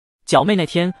角妹那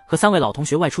天和3位老同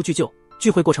学外出聚旧，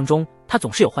聚会过程中她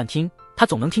总是有幻听，她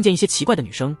总能听见一些奇怪的女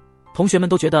声。同学们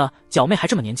都觉得角妹还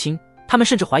这么年轻，他们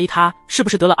甚至怀疑她是不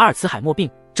是得了阿尔茨海默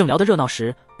病。正聊得热闹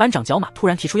时，班长角马突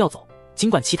然提出要走，尽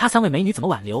管其他3位美女怎么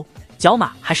挽留，角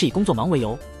马还是以工作忙为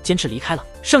由坚持离开了。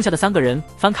剩下的3个人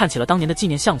翻看起了当年的纪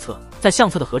念相册，在相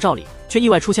册的合照里却意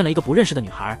外出现了一个不认识的女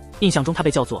孩，印象中她被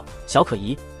叫做小可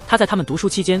怡。她在他们读书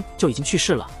期间就已经去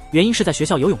世了，原因是在学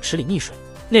校游泳池里溺水。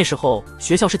那时候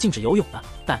学校是禁止游泳的，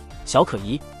但小可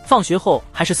怡放学后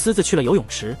还是私自去了游泳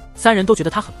池。3人都觉得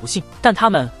她很不幸，但他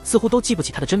们似乎都记不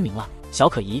起她的真名了。小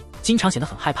可怡经常显得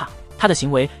很害怕，她的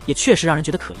行为也确实让人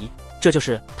觉得可疑，这就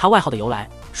是她外号的由来。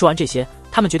说完这些，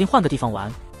他们决定换个地方玩，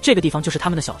这个地方就是他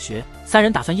们的小学。3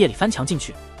人打算夜里翻墙进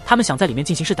去，他们想在里面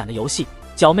进行试胆的游戏。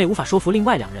角妹无法说服另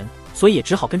外2人，所以也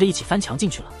只好跟着一起翻墙进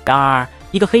去了。然而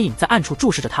一个黑影在暗处注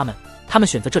视着他们，他们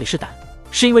选择这里试胆，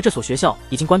是因为这所学校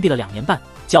已经关闭了2年半。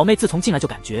角妹自从进来就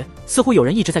感觉似乎有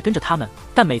人一直在跟着他们，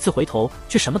但每次回头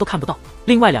却什么都看不到。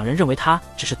另外2人认为他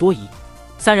只是多疑。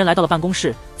3人来到了办公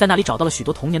室，在那里找到了许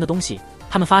多童年的东西，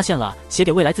他们发现了写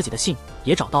给未来自己的信，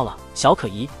也找到了小可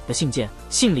怡的信件，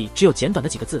信里只有简短的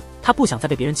几个字，她不想再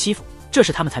被别人欺负。这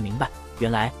时他们才明白，原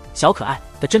来小可爱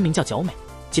的真名叫角美。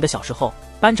记得小时候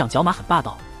班长角马很霸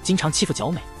道，经常欺负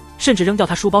角美，甚至扔掉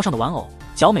她书包上的玩偶。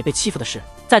角美被欺负的事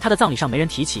在她的葬礼上没人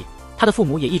提起，她的父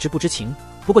母也一直不知情。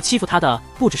不过欺负她的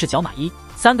不只是角马一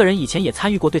，3个人以前也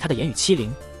参与过对她的言语欺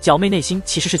凌。角妹内心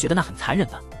其实是觉得那很残忍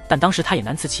的，但当时她也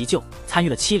难辞其咎，参与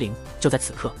了欺凌。就在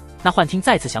此刻，那幻听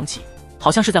再次响起，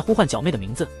好像是在呼唤角妹的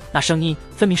名字，那声音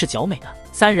分明是角美的。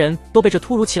3人都被这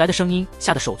突如其来的声音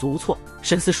吓得手足无措。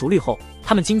深思熟虑后，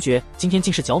他们惊觉今天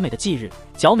竟是角美的忌日，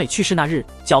角美去世那日，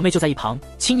角妹就在一旁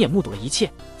亲眼目睹了一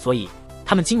切，所以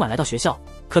他们今晚来到学校，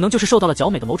可能就是受到了角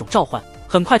美的某种召唤。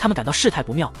很快他们感到事态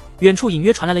不妙，远处隐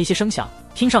约传来了一些声响，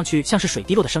听上去像是水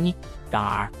滴落的声音。然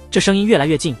而这声音越来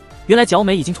越近，原来角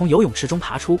美已经从游泳池中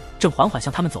爬出，正缓缓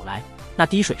向他们走来。那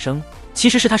滴水声其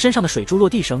实是她身上的水珠落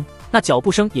地声，那脚步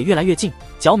声也越来越近。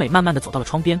角美慢慢地走到了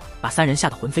窗边，把3人吓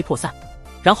得魂飞魄散。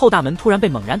然后大门突然被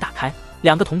猛然打开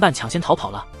，2个同伴抢先逃跑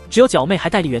了，只有角妹还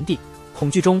呆立原地。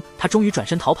恐惧中她终于转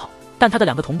身逃跑，但她的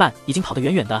2个同伴已经跑得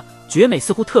远远的。绝美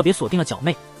似乎特别锁定了角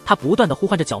妹，她不断地呼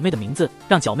唤着角妹的名字，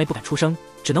让角妹不敢出声，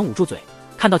只能捂住嘴。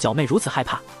看到角妹如此害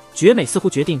怕，绝美似乎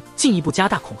决定进一步加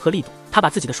大恐吓力度。她把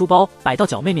自己的书包摆到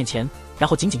角妹面前，然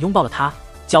后紧紧拥抱了她。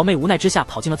角妹无奈之下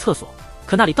跑进了厕所，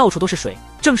可那里到处都是水，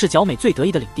正是角美最得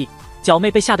意的领地。角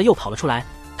妹被吓得又跑了出来，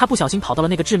她不小心跑到了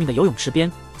那个致命的游泳池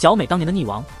边。角美当年的溺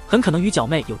亡很可能与角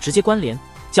妹有直接关联。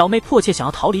角妹迫切想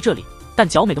要逃离这里，但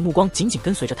角美的目光紧紧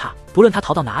跟随着她，不论她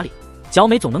逃到哪里，角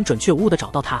美总能准确无误地找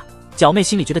到她。角妹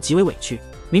心里觉得极为委屈，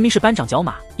明明是班长角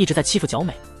马一直在欺负角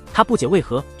美，她不解为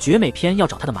何绝美偏要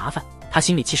找她的麻烦。她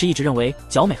心里其实一直认为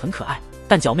角美很可爱，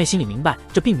但角妹心里明白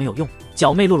这并没有用。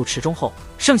角妹落入池中后，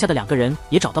剩下的2个人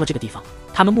也找到了这个地方，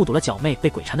他们目睹了角妹被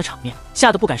鬼缠的场面，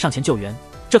吓得不敢上前救援。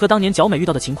这和当年角美遇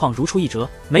到的情况如出一辙，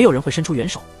没有人会伸出援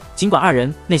手。尽管2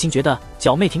人内心觉得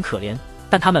角妹挺可怜，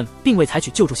但他们并未采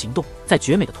取救助行动。在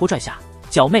绝美的拖拽下，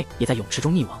角妹也在泳池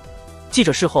中溺亡。记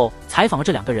者事后采访了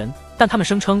这2个人，但他们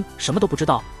声称什么都不知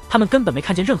道，他们根本没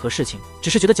看见任何事情，只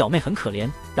是觉得角妹很可怜，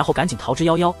然后赶紧逃之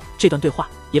夭夭。这段对话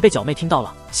也被角妹听到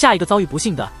了。下一个遭遇不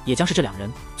幸的也将是这2人。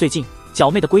最近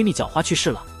角妹的闺蜜角花去世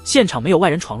了，现场没有外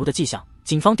人闯入的迹象，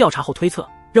警方调查后推测，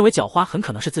认为角花很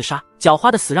可能是自杀。角花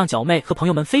的死让角妹和朋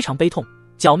友们非常悲痛，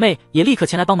角妹也立刻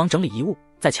前来帮忙整理遗物。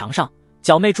在墙上，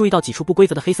角妹注意到几处不规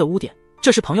则的黑色污点，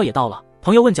这时朋友也到了。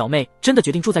朋友问角妹真的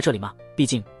决定住在这里吗？毕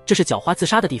竟这是角花自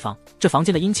杀的地方，这房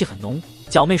间的阴气很浓。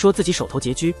角妹说自己手头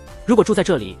拮据，如果住在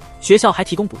这里，学校还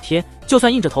提供补贴，就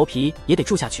算硬着头皮也得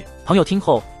住下去。朋友听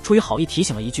后出于好意提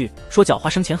醒了一句，说角花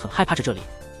生前很害怕这里，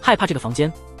害怕这个房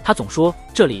间。她总说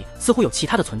这里似乎有其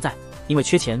他的存在。因为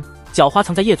缺钱，角花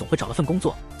曾在夜总会找了份工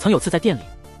作，曾有次在店里，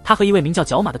她和一位名叫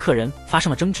角马的客人发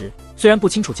生了争执。虽然不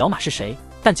清楚角马是谁，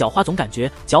但角花总感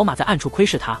觉角马在暗处窥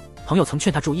视她。朋友曾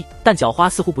劝她注意，但角花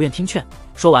似乎不愿听劝。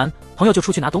说完，朋友就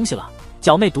出去拿东西了。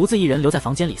角妹独自一人留在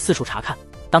房间里四处查看。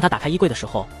当她打开衣柜的时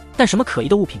候，但什么可疑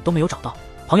的物品都没有找到。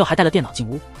朋友还带了电脑进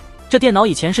屋，这电脑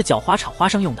以前是角花炒花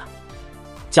生用的。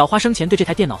角花生前对这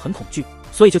台电脑很恐惧，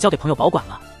所以就交给朋友保管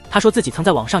了。她说自己曾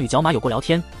在网上与角马有过聊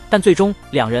天，但最终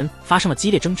2人发生了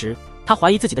激烈争执。她怀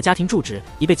疑自己的家庭住址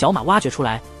已被角马挖掘出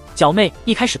来。角妹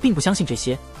一开始并不相信这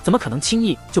些，怎么可能轻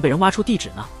易就被人挖出地址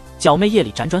呢？角妹夜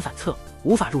里辗转反侧，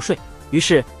无法入睡，于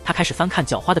是她开始翻看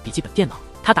角花的笔记本电脑。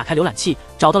她打开浏览器，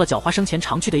找到了角花生前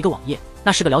常去的一个网页，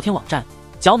那是个聊天网站。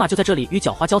角马就在这里与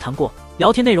角花交谈过，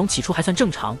聊天内容起初还算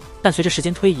正常，但随着时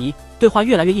间推移，对话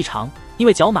越来越异常。因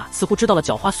为角马似乎知道了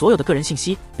角花所有的个人信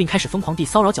息，并开始疯狂地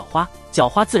骚扰角花，角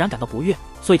花自然感到不悦，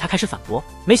所以他开始反驳。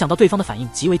没想到对方的反应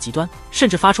极为极端，甚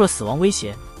至发出了死亡威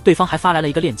胁。对方还发来了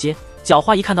一个链接，角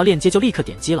花一看到链接就立刻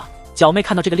点击了。角妹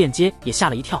看到这个链接也吓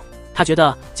了一跳，她觉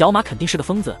得角马肯定是个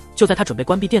疯子。就在她准备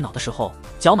关闭电脑的时候，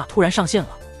角马突然上线了，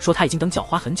说他已经等角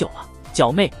花很久了。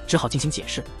角妹只好进行解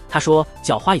释，她说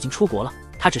角花已经出国了，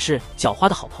他只是角花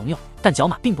的好朋友，但角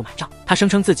马并不买账，他声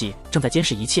称自己正在监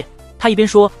视一切。他一边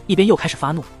说一边又开始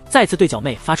发怒，再次对角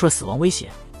妹发出了死亡威胁。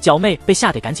角妹被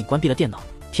吓得赶紧关闭了电脑。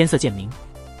天色渐明，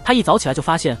他一早起来就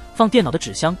发现放电脑的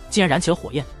纸箱竟然燃起了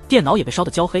火焰，电脑也被烧得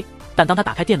焦黑。但当他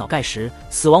打开电脑盖时，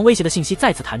死亡威胁的信息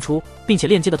再次弹出，并且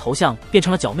链接的头像变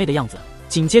成了角妹的样子。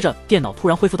紧接着电脑突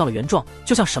然恢复到了原状，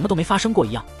就像什么都没发生过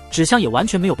一样，纸箱也完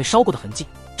全没有被烧过的痕迹。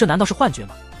这难道是幻觉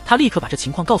吗？他立刻把这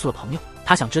情况告诉了朋友，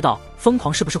他想知道疯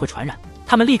狂是不是会传染。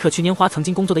他们立刻去拈花曾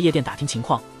经工作的夜店打听情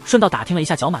况，顺道打听了一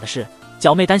下角马的事。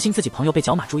角妹担心自己朋友被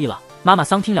角马注意了，妈妈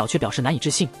桑听了却表示难以置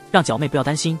信，让角妹不要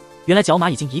担心。原来角马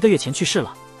已经1个月前去世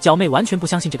了。角妹完全不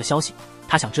相信这个消息，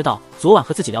她想知道昨晚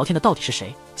和自己聊天的到底是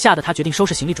谁，吓得她决定收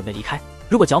拾行李准备离开。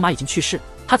如果角马已经去世，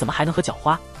她怎么还能和角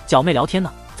花、角妹聊天呢？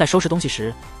在收拾东西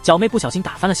时，角妹不小心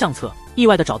打翻了相册，意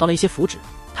外的找到了一些符纸。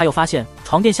她又发现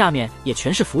床垫下面也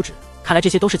全是符纸，看来这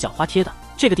些都是角花贴的。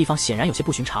这个地方显然有些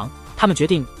不寻常，他们决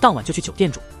定当晚就去酒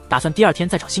店住，打算第二天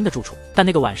再找新的住处。但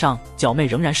那个晚上，角妹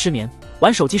仍然失眠，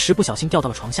玩手机时不小心掉到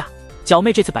了床下。角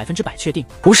妹这次100%确定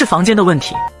不是房间的问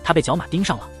题，她被角马盯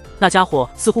上了。那家伙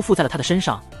似乎附在了她的身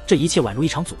上，这一切宛如一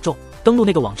场诅咒。登录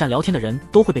那个网站聊天的人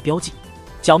都会被标记。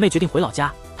角妹决定回老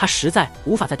家，她实在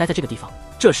无法再待在这个地方。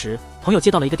这时，朋友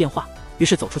接到了一个电话，于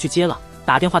是走出去接了。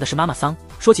打电话的是妈妈桑，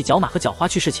说起角马和角花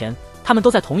去世前，他们都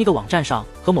在同一个网站上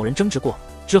和某人争执过，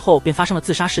之后便发生了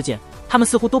自杀事件。他们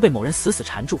似乎都被某人死死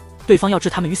缠住，对方要置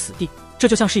他们于死地。这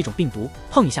就像是一种病毒，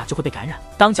碰一下就会被感染。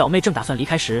当角妹正打算离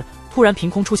开时，突然凭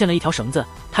空出现了一条绳子，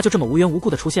她就这么无缘无故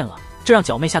的出现了，这让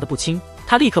角妹吓得不轻。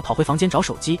她立刻跑回房间找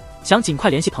手机，想尽快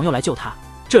联系朋友来救她。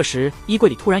这时衣柜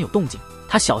里突然有动静，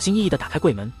她小心翼翼地打开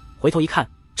柜门，回头一看，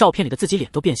照片里的自己脸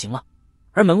都变形了，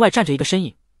而门外站着一个身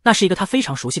影，那是一个她非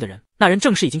常熟悉的人，那人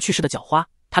正是已经去世的角花。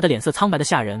她的脸色苍白的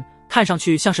吓人，看上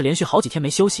去像是连续好几天没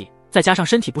休息，再加上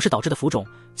身体不适导致的浮肿，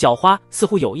角花似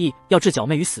乎有意要置角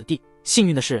妹于死地。幸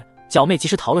运的是，角妹及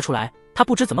时逃了出来，她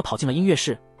不知怎么跑进了音乐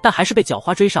室，但还是被角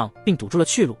花追上并堵住了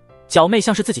去路。角妹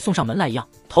像是自己送上门来一样，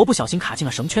头不小心卡进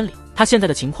了绳圈里。她现在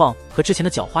的情况和之前的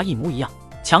角花一模一样，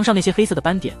墙上那些黑色的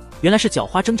斑点原来是角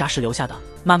花挣扎时留下的。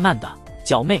慢慢的，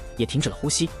角妹也停止了呼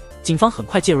吸。警方很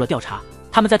快介入了调查，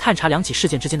他们在探查2起事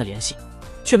件之间的联系，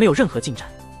却没有任何进展。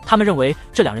他们认为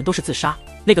这2人都是自杀。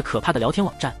那个可怕的聊天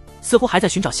网站似乎还在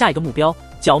寻找下一个目标，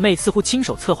角妹似乎亲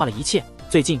手策划了一切。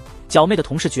最近，角妹的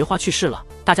同事菊花去世了，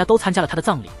大家都参加了她的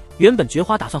葬礼。原本菊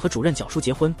花打算和主任角叔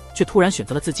结婚，却突然选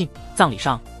择了自尽。葬礼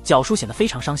上，角叔显得非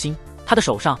常伤心，他的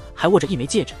手上还握着一枚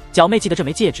戒指。角妹记得这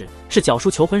枚戒指是角叔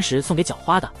求婚时送给角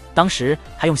花的，当时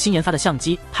还用新研发的相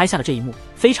机拍下了这一幕，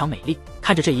非常美丽。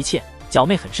看着这一切，角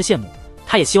妹很是羡慕，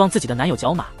她也希望自己的男友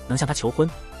角马能向她求婚。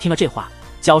听了这话，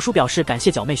角叔表示感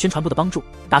谢角妹宣传部的帮助，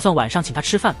打算晚上请她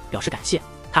吃饭表示感谢。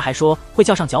他还说会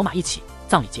叫上角马一起。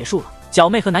葬礼结束了，角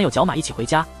妹和男友角马一起回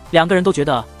家，2个人都觉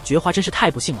得菊花真是太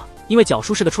不幸了，因为角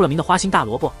叔是个出了名的花心大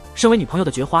萝卜，身为女朋友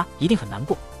的菊花一定很难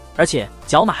过。而且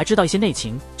角马还知道一些内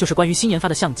情，就是关于新研发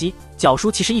的相机，角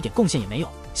叔其实一点贡献也没有，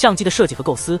相机的设计和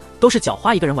构思都是角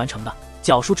花一个人完成的。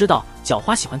角叔知道角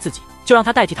花喜欢自己，就让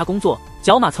他代替他工作。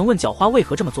角马曾问角花为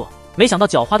何这么做，没想到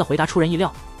角花的回答出人意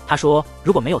料，他说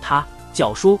如果没有他，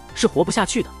角叔是活不下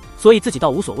去的，所以自己倒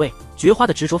无所谓。菊花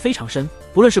的执着非常深，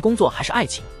不论是工作还是爱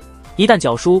情，一旦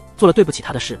角叔做了对不起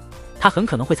他的事，他很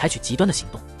可能会采取极端的行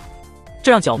动，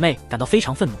这让角妹感到非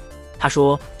常愤怒。她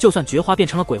说就算菊花变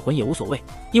成了鬼魂也无所谓，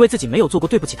因为自己没有做过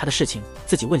对不起他的事情，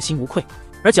自己问心无愧。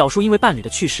而角叔因为伴侣的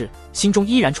去世，心中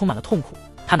依然充满了痛苦，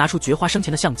他拿出菊花生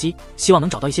前的相机，希望能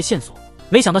找到一些线索。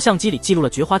没想到相机里记录了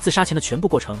菊花自杀前的全部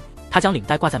过程。他将领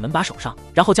带挂在门把手上，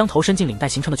然后将头伸进领带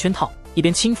形成的圈套，一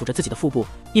边轻抚着自己的腹部，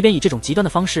一边以这种极端的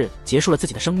方式结束了自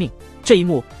己的生命。这一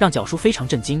幕让角叔非常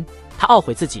震惊，他懊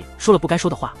悔自己说了不该说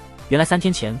的话。原来3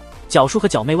天前，角叔和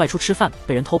角妹外出吃饭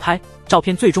被人偷拍，照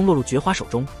片最终落入菊花手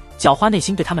中。角花内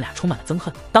心对他们俩充满了憎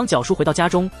恨。当角叔回到家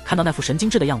中，看到那副神经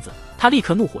质的样子，他立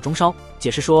刻怒火中烧，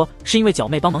解释说是因为角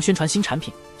妹帮忙宣传新产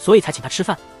品，所以才请他吃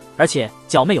饭。而且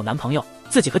角妹有男朋友，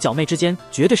自己和角妹之间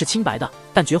绝对是清白的。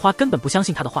但菊花根本不相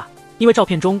信他的话，因为照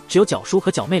片中只有角叔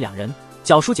和角妹2人。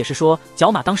角叔解释说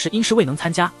角马当时因事未能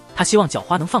参加，他希望角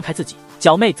花能放开自己。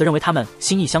角妹则认为他们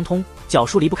心意相通，角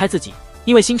叔离不开自己，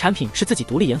因为新产品是自己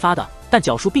独立研发的。但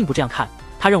角叔并不这样看，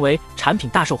他认为产品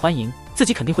大受欢迎，自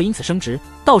己肯定会因此升值，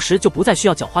到时就不再需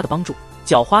要角花的帮助。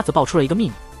角花则爆出了一个秘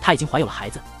密，他已经怀有了孩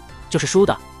子，就是叔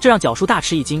的，这让角叔大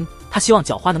吃一惊。他希望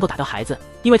角花能够打掉孩子，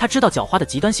因为他知道角花的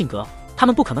极端性格，他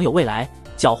们不可能有未来。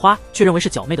角花却认为是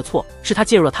角妹的错，是他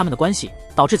介入了他们的关系，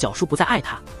导致角叔不再爱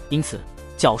他，因此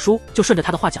角叔就顺着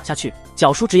他的话讲下去。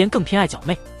角叔直言更偏爱角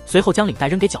妹，随后将领带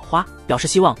扔给角花，表示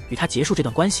希望与他结束这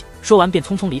段关系。说完便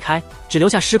匆匆离开，只留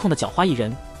下失控的角花一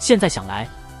人。现在想来，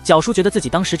角叔觉得自己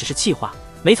当时只是气话，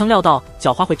没曾料到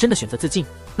角花会真的选择自尽。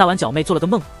那晚角妹做了个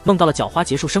梦，梦到了角花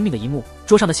结束生命的一幕，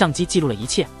桌上的相机记录了一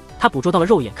切，他捕捉到了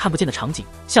肉眼看不见的场景，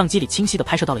相机里清晰地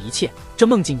拍摄到了一切。这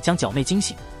梦境将角妹惊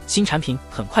醒，新产品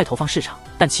很快投放市场，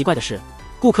但奇怪的是，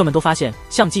顾客们都发现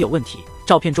相机有问题，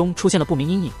照片中出现了不明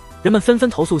阴影，人们纷纷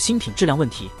投诉新品质量问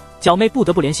题。角妹不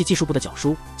得不联系技术部的角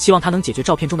叔，希望他能解决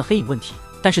照片中的黑影问题，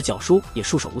但是角叔也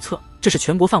束手无策，这是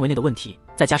全国范围内的问题，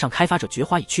再加上开发者菊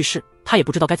花已去世，他也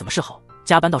不知道该怎么是好。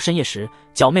加班到深夜时，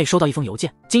角妹收到一封邮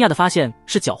件，惊讶地发现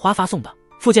是角花发送的，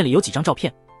附件里有几张照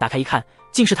片，打开一看，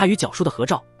竟是他与角叔的合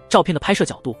照。照片的拍摄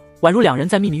角度宛如两人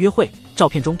在秘密约会，照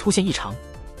片中凸现异常，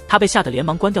他被吓得连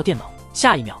忙关掉电脑。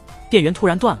下一秒，电源突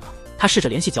然断了，他试着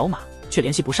联系角马，却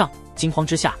联系不上。惊慌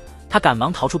之下，他赶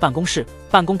忙逃出办公室，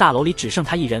办公大楼里只剩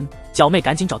他一人。角妹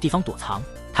赶紧找地方躲藏，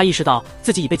他意识到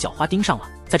自己已被角花盯上了。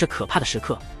在这可怕的时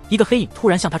刻，一个黑影突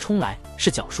然向他冲来，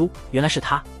是角叔，原来是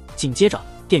他。紧接着，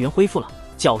电源恢复了，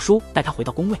角叔带他回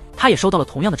到工位，他也收到了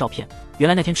同样的照片。原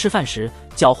来那天吃饭时，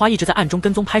角花一直在暗中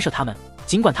跟踪拍摄他们，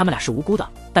尽管他们俩是无辜的，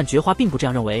但菊花并不这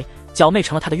样认为，角妹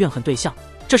成了他的怨恨对象。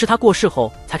这是他过世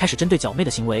后才开始针对角妹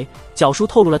的行为。角叔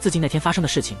透露了自尽那天发生的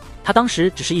事情，他当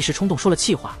时只是一时冲动说了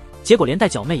气话，结果连带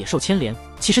角妹也受牵连。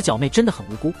其实角妹真的很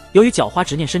无辜，由于角花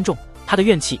执念深重，她的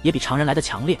怨气也比常人来得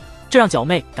强烈，这让角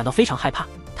妹感到非常害怕，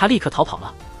她立刻逃跑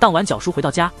了。当晚角叔回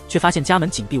到家，却发现家门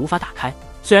紧闭无法打开。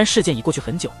虽然事件已过去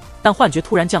很久，但幻觉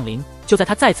突然降临。就在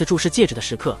他再次注视戒指的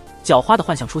时刻，角花的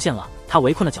幻象出现了，他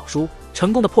围困了角叔，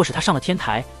成功的迫使他上了天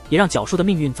台，也让角叔的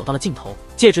命运走到了尽头。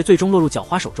戒指最终落入角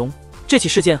花手中。这起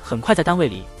事件很快在单位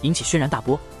里引起轩然大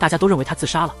波，大家都认为他自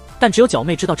杀了，但只有角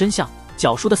妹知道真相，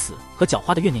角叔的死和角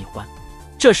花的怨念有关。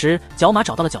这时角马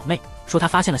找到了角妹，说他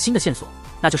发现了新的线索，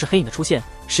那就是黑影的出现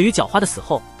始于角花的死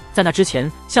后，在那之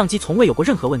前相机从未有过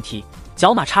任何问题。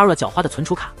角马插入了角花的存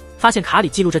储卡，发现卡里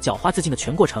记录着角花自尽的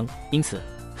全过程，因此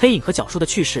黑影和角叔的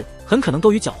去世很可能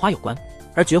都与角花有关。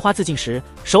而菊花自尽时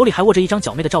手里还握着一张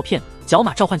角妹的照片，角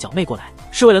马召唤角妹过来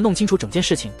是为了弄清楚整件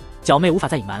事情。角妹无法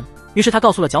再隐瞒，于是他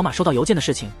告诉了角马收到邮件的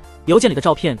事情，邮件里的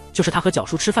照片就是他和角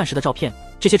叔吃饭时的照片。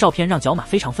这些照片让角马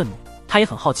非常愤怒，他也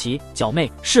很好奇角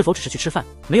妹是否只是去吃饭，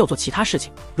没有做其他事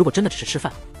情，如果真的只是吃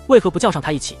饭，为何不叫上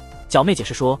他一起？角妹解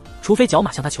释说，除非角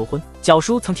马向他求婚。角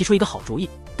叔曾提出一个好主意，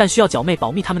但需要角妹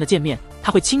保密他们的见面，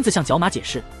他会亲自向角马解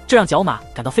释，这让角马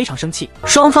感到非常生气，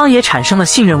双方也产生了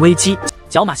信任危机。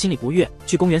角马心里不悦，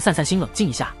去公园散散心，冷静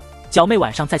一下。角妹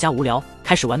晚上在家无聊，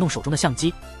开始玩弄手中的相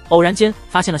机，偶然间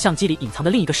发现了相机里隐藏的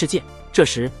另一个世界。这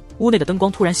时屋内的灯光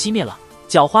突然熄灭了，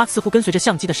角花似乎跟随着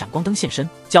相机的闪光灯现身，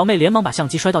角妹连忙把相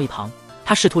机摔到一旁，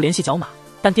她试图联系角马，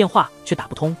但电话却打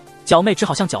不通。角妹只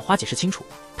好向角花解释清楚，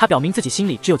她表明自己心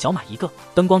里只有角马一个。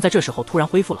灯光在这时候突然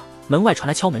恢复了，门外传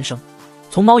来敲门声，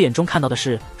从猫眼中看到的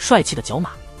是帅气的角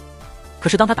马，可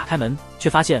是当他打开门，却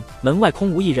发现门外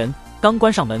空无一人。刚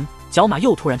关上门，角马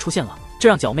又突然出现了，这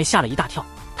让角妹吓了一大跳。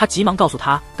她急忙告诉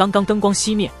他刚刚灯光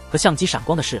熄灭和相机闪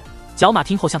光的事。角马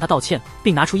听后向他道歉，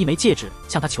并拿出一枚戒指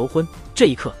向他求婚。这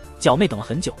一刻角妹等了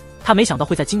很久，她没想到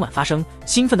会在今晚发生，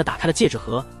兴奋地打开了戒指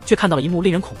盒，却看到了一幕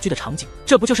令人恐惧的场景。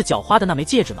这不就是角花的那枚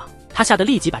戒指吗？她吓得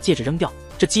立即把戒指扔掉，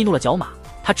这激怒了角马。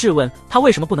他质问他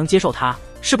为什么不能接受他，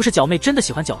是不是角妹真的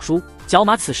喜欢角叔？角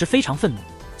马此时非常愤怒，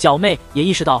角妹也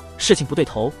意识到事情不对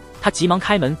头，她急忙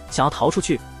开门想要逃出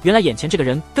去。原来眼前这个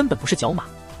人根本不是角马，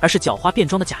而是角花变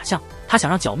装的假象。他想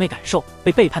让角妹感受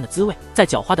被背叛的滋味。在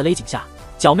角花的勒紧下，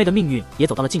角妹的命运也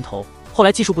走到了尽头。后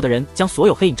来技术部的人将所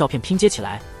有黑影照片拼接起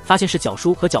来，发现是角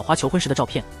叔和角花求婚时的照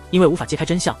片。因为无法揭开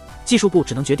真相，技术部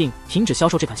只能决定停止销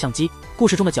售这款相机。故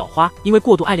事中的角花因为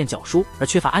过度爱恋角叔而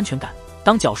缺乏安全感，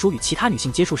当角叔与其他女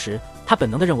性接触时，他本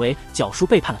能地认为角叔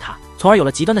背叛了他，从而有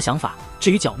了极端的想法。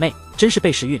至于角妹，真是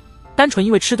被时运，单纯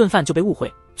因为吃顿饭就被误会，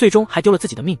最终还丢了自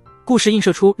己的命。故事映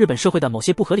射出日本社会的某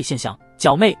些不合理现象。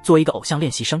角妹作为一个偶像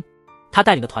练习生，她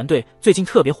带领的团队最近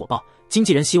特别火爆，经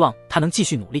纪人希望她能继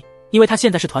续努力，因为她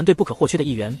现在是团队不可或缺的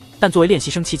一员。但作为练习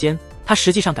生期间，她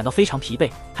实际上感到非常疲惫，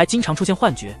还经常出现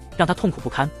幻觉，让她痛苦不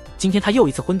堪。今天她又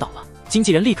一次昏倒了，经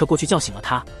纪人立刻过去叫醒了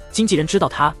她。经纪人知道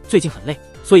她最近很累，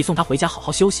所以送她回家好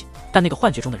好休息。但那个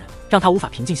幻觉中的人让她无法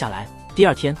平静下来。第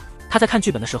二天，她在看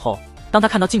剧本的时候，当她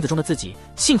看到镜子中的自己，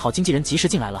幸好经纪人及时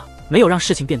进来了，没有让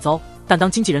事情变糟。但当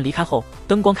经纪人离开后，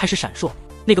灯光开始闪烁，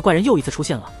那个怪人又一次出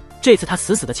现了。这次他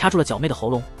死死地掐住了小妹的喉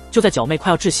咙。就在小妹快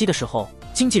要窒息的时候，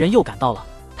经纪人又赶到了。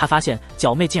他发现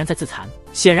小妹竟然在自残，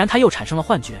显然他又产生了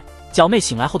幻觉。小妹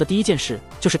醒来后的第一件事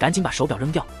就是赶紧把手表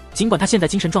扔掉。尽管她现在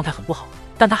精神状态很不好，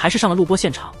但她还是上了录播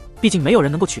现场，毕竟没有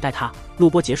人能够取代她。录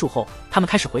播结束后，他们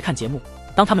开始回看节目。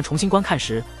当他们重新观看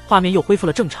时，画面又恢复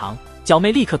了正常。小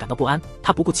妹立刻感到不安，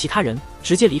她不顾其他人，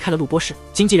直接离开了录播室。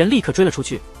经纪人立刻追了出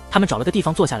去，他们找了个地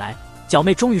方坐下来。小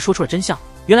妹终于说出了真相，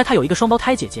原来她有一个双胞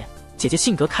胎姐姐，姐姐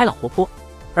性格开朗活泼，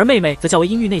而妹妹则较为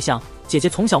阴郁内向。姐姐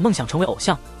从小梦想成为偶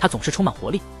像，她总是充满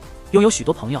活力，拥有许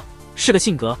多朋友，是个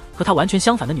性格和她完全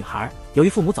相反的女孩。由于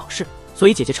父母早逝，所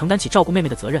以姐姐承担起照顾妹妹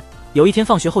的责任。有一天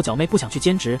放学后，小妹不想去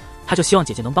兼职，她就希望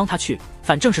姐姐能帮她去，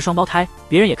反正是双胞胎，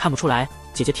别人也看不出来。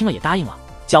姐姐听了也答应了。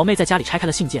小妹在家里拆开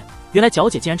了信件，原来角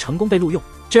姐竟然成功被录用，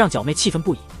这让小妹气愤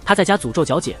不已。她在家诅咒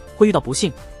角姐会遇到不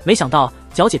幸，没想到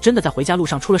角姐真的在回家路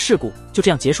上出了事故，就这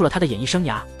样结束了她的演艺生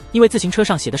涯。因为自行车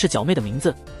上写的是角妹的名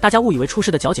字，大家误以为出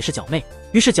事的角姐是角妹，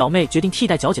于是角妹决定替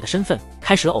代角姐的身份，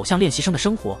开始了偶像练习生的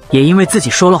生活。也因为自己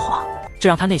说了谎，这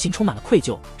让她内心充满了愧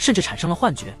疚，甚至产生了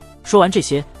幻觉。说完这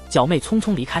些，角妹匆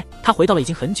匆离开。她回到了已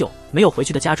经很久没有回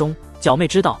去的家中。角妹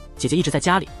知道姐姐一直在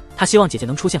家里，她希望姐姐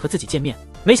能出现和自己见面。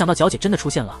没想到角姐真的出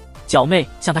现了，角妹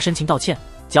向她深情道歉。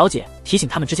角姐提醒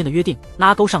他们之间的约定，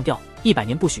拉钩上吊，100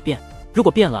年不许变，如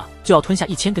果变了就要吞下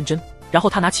1000根针。然后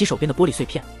她拿起手边的玻璃碎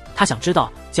片，她想知道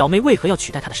角妹为何要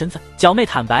取代她的身份。角妹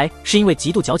坦白是因为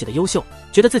嫉妒角姐的优秀，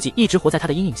觉得自己一直活在她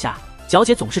的阴影下，角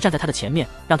姐总是站在她的前面，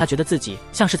让她觉得自己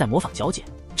像是在模仿角姐。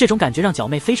这种感觉让角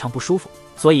妹非常不舒服，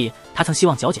所以她曾希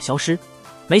望角姐消失。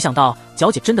没想到角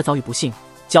姐真的遭遇不幸，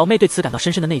角妹对此感到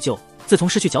深深的内疚。自从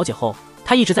失去角姐后，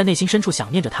她一直在内心深处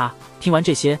想念着她。听完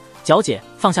这些，角姐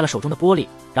放下了手中的玻璃，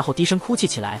然后低声哭泣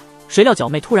起来。谁料角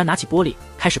妹突然拿起玻璃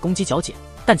开始攻击角姐，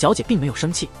但角姐并没有生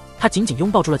气，她紧紧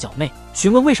拥抱住了角妹，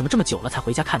询问为什么这么久了才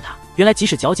回家看她。原来即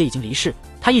使角姐已经离世，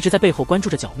她一直在背后关注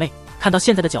着角妹。看到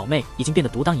现在的角妹已经变得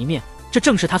独当一面，这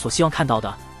正是她所希望看到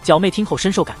的。角妹听后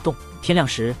深受感动。天亮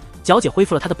时，角姐恢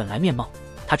复了她的本来面貌。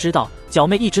她知道角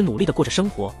妹一直努力地过着生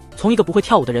活，从一个不会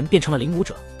跳舞的人变成了领舞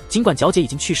者。尽管角姐已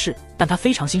经去世，但她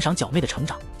非常欣赏角妹的成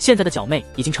长。现在的角妹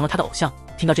已经成了她的偶像。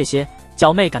听到这些，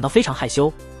角妹感到非常害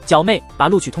羞。角妹把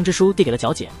录取通知书递给了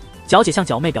角姐，角姐向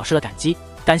角妹表示了感激，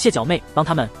感谢角妹帮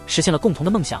他们实现了共同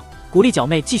的梦想，鼓励角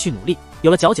妹继续努力。有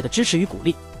了角姐的支持与鼓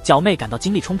励，角妹感到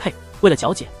精力充沛。为了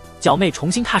角姐，角妹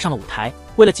重新踏上了舞台，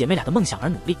为了姐妹俩的梦想而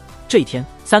努力。这一天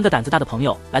，3个胆子大的朋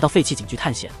友来到废弃警局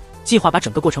探险，计划把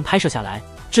整个过程拍摄下来，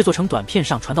制作成短片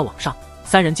上传到网上。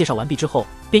3人介绍完毕之后，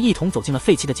便一同走进了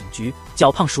废弃的警局。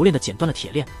角胖熟练地剪断了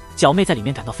铁链，角妹在里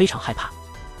面感到非常害怕。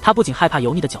她不仅害怕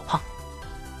油腻的角胖，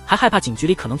还害怕警局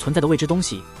里可能存在的未知东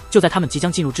西。就在他们即将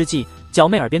进入之际，角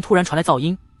妹耳边突然传来噪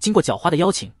音。经过狡猾的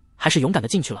邀请，还是勇敢地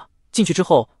进去了。进去之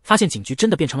后，发现警局真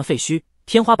的变成了废墟，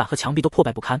天花板和墙壁都破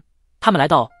败不堪。他们来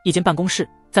到一间办公室，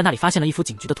在那里发现了一幅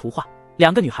警局的图画。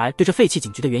2个女孩对这废弃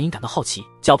警局的原因感到好奇。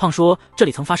角胖说，这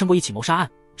里曾发生过一起谋杀案，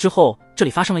之后这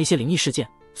里发生了一些灵异事件，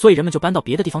所以人们就搬到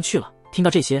别的地方去了。听到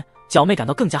这些，角妹感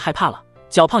到更加害怕了。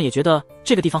角胖也觉得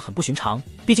这个地方很不寻常，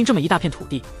毕竟这么一大片土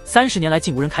地，30年来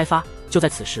竟无人开发。就在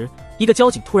此时，一个交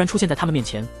警突然出现在他们面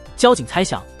前。交警猜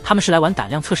想他们是来玩胆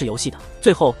量测试游戏的，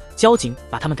最后交警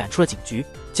把他们赶出了警局。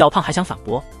角胖还想反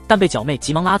驳，但被角妹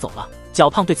急忙拉走了。角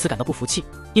胖对此感到不服气，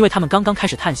因为他们刚刚开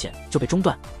始探险就被中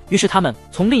断，于是他们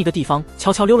从另一个地方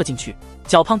悄悄溜了进去。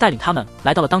角胖带领他们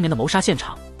来到了当年的谋杀现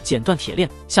场，剪断铁链，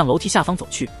向楼梯下方走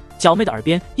去。角妹的耳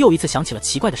边又一次响起了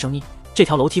奇怪的声音。这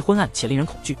条楼梯昏暗且令人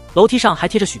恐惧，楼梯上还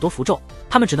贴着许多符咒，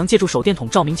他们只能借助手电筒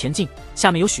照明前进。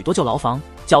下面有许多旧牢房。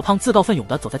角胖自告奋勇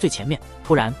地走在最前面。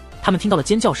突然，他们听到了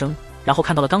尖叫声，然后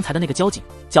看到了刚才的那个交警。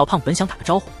角胖本想打个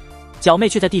招呼，角妹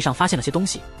却在地上发现了些东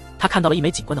西。她看到了一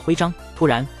枚警官的徽章。突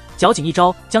然，角警一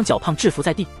招将角胖制服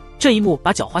在地。这一幕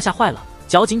把角花吓坏了，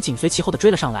角警紧随其后的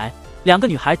追了上来。2个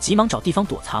女孩急忙找地方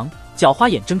躲藏。角花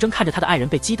眼睁睁看着她的爱人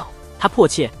被击倒，她迫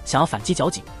切想要反击角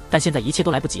警，但现在一切都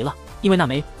来不及了，因为那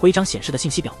枚徽章显示的信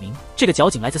息表明，这个角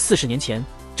警来自40年前，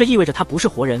这意味着他不是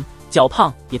活人。角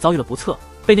胖也遭遇了不测，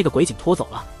被那个鬼警拖走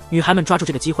了。女孩们抓住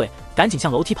这个机会，赶紧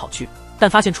向楼梯跑去，但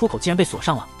发现出口竟然被锁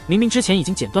上了，明明之前已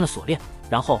经剪断了锁链。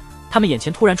然后他们眼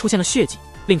前突然出现了血迹，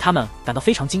令他们感到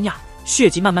非常惊讶。血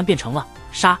迹慢慢变成了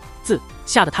杀字，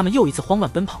吓得他们又一次慌乱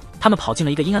奔跑。他们跑进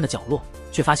了一个阴暗的角落，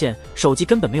却发现手机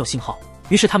根本没有信号。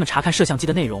于是他们查看摄像机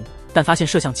的内容，但发现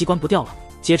摄像机关不掉了。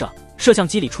接着摄像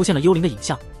机里出现了幽灵的影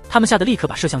像，他们吓得立刻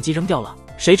把摄像机扔掉了。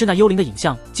谁知那幽灵的影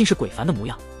像竟是鬼凡的模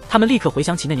样。他们立刻回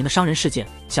想起那年的伤人事件，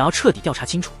想要彻底调查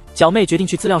清楚。角妹决定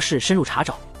去资料室深入查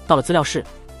找。到了资料室，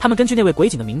他们根据那位鬼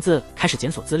警的名字开始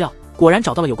检索资料，果然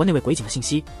找到了有关那位鬼警的信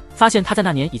息，发现他在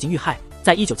那年已经遇害。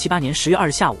在1978年10月2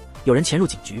日下午，有人潜入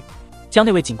警局，将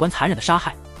那位警官残忍的杀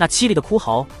害。那凄厉的哭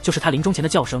嚎就是他临终前的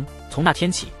叫声。从那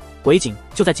天起，鬼警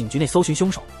就在警局内搜寻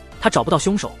凶手，他找不到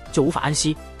凶手就无法安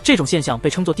息。这种现象被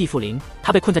称作地缚灵，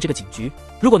他被困在这个警局。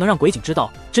如果能让鬼警知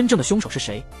道真正的凶手是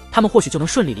谁，他们或许就能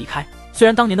顺利离开。虽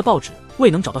然当年的报纸未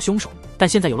能找到凶手，但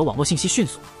现在有了网络信息迅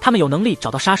速，他们有能力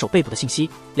找到杀手被捕的信息。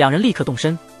两人立刻动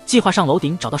身，计划上楼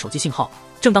顶找到手机信号。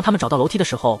正当他们找到楼梯的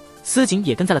时候，司警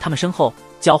也跟在了他们身后。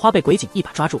角花被鬼警一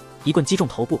把抓住，一棍击中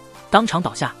头部，当场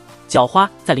倒下。角花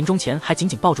在临终前还紧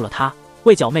紧抱住了他，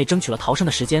为角妹争取了逃生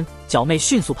的时间。角妹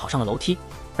迅速跑上了楼梯，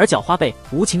而角花被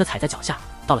无情地踩在脚下。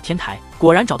到了天台，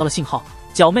果然找到了信号，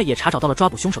角妹也查找到了抓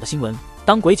捕凶手的新闻。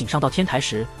当鬼警上到天台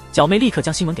时，角妹立刻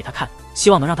将新闻给他看，希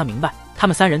望能让他明白他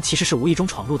们三人其实是无意中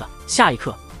闯入的。下一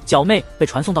刻，角妹被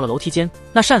传送到了楼梯间，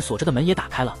那扇锁着的门也打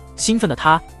开了。兴奋的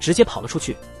她直接跑了出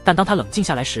去，但当她冷静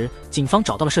下来时，警方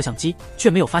找到了摄像机，却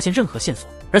没有发现任何线索，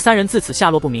而三人自此下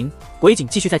落不明。鬼警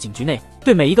继续在警局内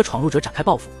对每一个闯入者展开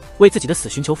报复，为自己的死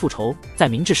寻求复仇。在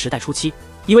明治时代初期，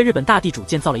一位日本大地主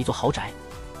建造了一座豪宅，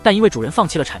但因为主人放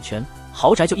弃了产权，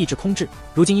豪宅就一直空置。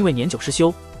如今因为年久失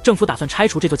修，政府打算拆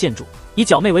除这座建筑。以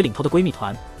角妹为领头的闺蜜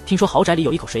团听说豪宅里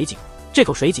有一口水井，这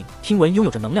口水井听闻拥有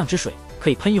着能量之水，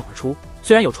可以喷涌而出。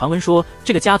虽然有传闻说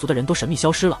这个家族的人都神秘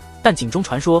消失了，但井中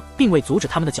传说并未阻止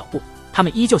他们的脚步，他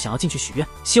们依旧想要进去许愿，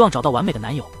希望找到完美的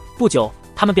男友。不久，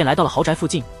他们便来到了豪宅附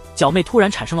近。角妹突然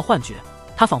产生了幻觉，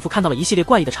她仿佛看到了一系列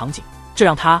怪异的场景，这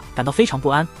让她感到非常不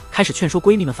安，开始劝说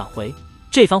闺蜜们返回。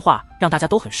这番话让大家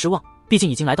都很失望，毕竟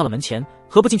已经来到了门前，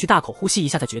何不进去大口呼吸一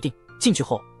下再决定？进去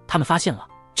后，他们发现了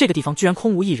这个地方居然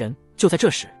空无一人。就在这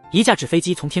时，一架纸飞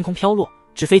机从天空飘落，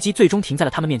纸飞机最终停在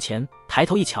了他们面前。抬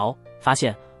头一瞧，发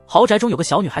现豪宅中有个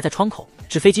小女孩在窗口，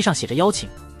纸飞机上写着邀请，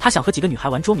她想和几个女孩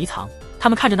玩捉迷藏。他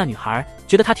们看着那女孩，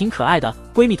觉得她挺可爱的，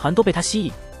闺蜜团都被她吸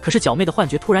引。可是角妹的幻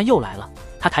觉突然又来了，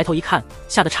她抬头一看，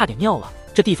吓得差点尿了。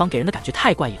这地方给人的感觉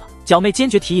太怪异了。角妹坚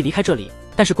决提议离开这里，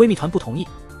但是闺蜜团不同意，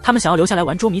他们想要留下来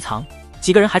玩捉迷藏。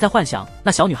几个人还在幻想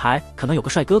那小女孩可能有个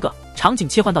帅哥哥。场景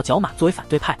切换到角马作为反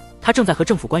对派，他正在和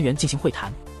政府官员进行会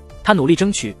谈，他努力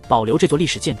争取保留这座历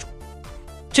史建筑。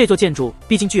这座建筑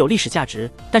毕竟具有历史价值，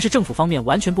但是政府方面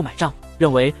完全不买账，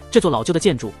认为这座老旧的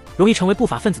建筑容易成为不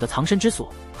法分子的藏身之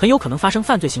所，很有可能发生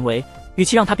犯罪行为。与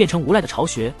其让它变成无赖的巢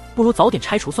穴，不如早点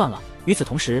拆除算了。与此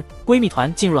同时，闺蜜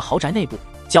团进入了豪宅内部，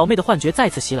角妹的幻觉再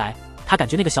次袭来，她感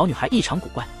觉那个小女孩异常古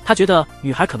怪，她觉得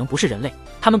女孩可能不是人类，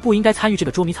她们不应该参与这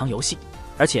个捉迷藏游戏。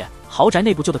而且豪宅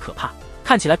内部旧得可怕，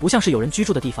看起来不像是有人居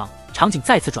住的地方。场景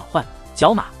再次转换，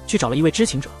角马去找了一位知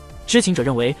情者。知情者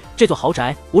认为这座豪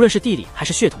宅无论是地理还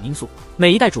是血统因素，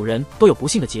每一代主人都有不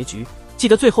幸的结局。记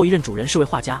得最后一任主人是位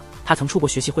画家，他曾出国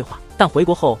学习绘画，但回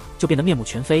国后就变得面目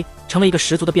全非，成了一个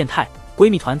十足的变态。闺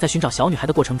蜜团在寻找小女孩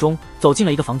的过程中，走进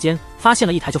了一个房间，发现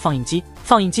了一台旧放映机，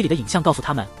放映机里的影像告诉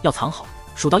他们要藏好，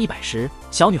数到100时，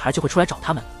小女孩就会出来找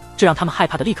他们，这让他们害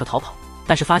怕的立刻逃跑。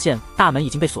但是发现大门已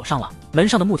经被锁上了，门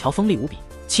上的木条锋利无比，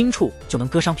轻触就能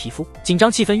割伤皮肤。紧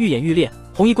张气氛愈演愈烈，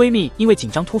红衣闺蜜因为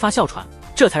紧张突发哮喘，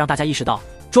这才让大家意识到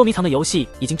捉迷藏的游戏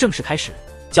已经正式开始。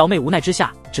角妹无奈之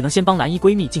下，只能先帮蓝衣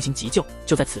闺蜜进行急救。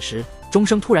就在此时，钟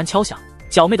声突然敲响，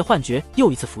角妹的幻觉又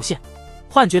一次浮现。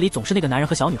幻觉里总是那个男人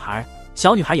和小女孩，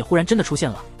小女孩也忽然真的出现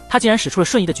了，她竟然使出了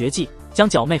瞬移的绝技，将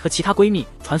角妹和其他闺蜜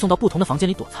传送到不同的房间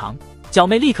里躲藏。角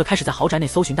妹立刻开始在豪宅内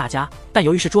搜寻大家，但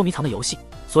由于是捉迷藏的游戏，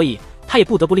所以她也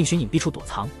不得不另寻隐蔽处躲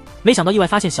藏。没想到意外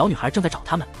发现小女孩正在找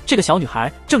他们，这个小女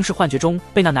孩正是幻觉中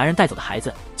被那男人带走的孩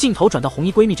子。镜头转到红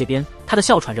衣闺蜜这边，她的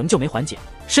哮喘仍旧没缓解，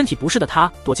身体不适的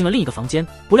她躲进了另一个房间，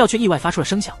不料却意外发出了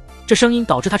声响，这声音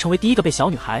导致她成为第一个被小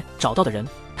女孩找到的人，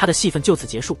她的戏份就此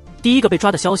结束。第一个被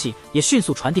抓的消息也迅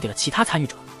速传递给了其他参与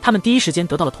者，他们第一时间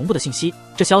得到了同步的信息。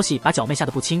这消息把角妹吓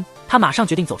得不轻，她马上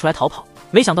决定走出来逃跑，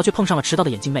没想到却碰上了迟到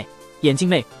的眼镜妹。眼镜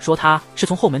妹说她是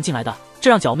从后门进来的，这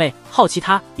让角妹好奇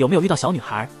她有没有遇到小女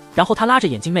孩，然后她拉着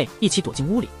眼镜妹一起躲进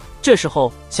屋里。这时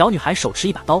候小女孩手持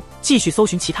一把刀，继续搜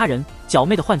寻其他人。角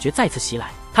妹的幻觉再次袭来，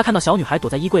她看到小女孩躲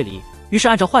在衣柜里，于是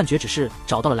按照幻觉指示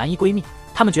找到了蓝衣闺蜜。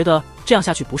她们觉得这样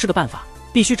下去不是个办法，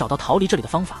必须找到逃离这里的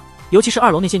方法，尤其是2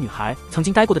楼那些女孩曾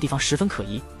经待过的地方十分可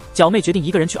疑。角妹决定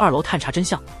一个人去2楼探查真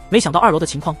相，没想到2楼的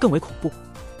情况更为恐怖，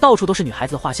到处都是女孩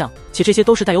子的画像，且这些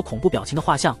都是带有恐怖表情的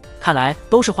画像，看来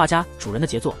都是画家主人的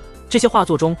杰作。这些画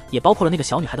作中也包括了那个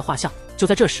小女孩的画像。就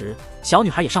在这时，小女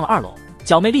孩也上了2楼，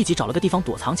角妹立即找了个地方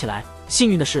躲藏起来。幸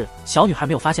运的是，小女孩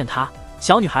没有发现她。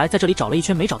小女孩在这里找了一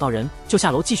圈没找到人，就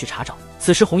下楼继续查找。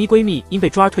此时红衣闺蜜因被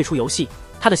抓而退出游戏，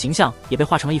她的形象也被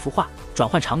画成了一幅画。转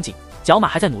换场景，角马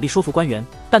还在努力说服官员，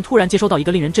但突然接收到一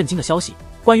个令人震惊的消息，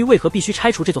关于为何必须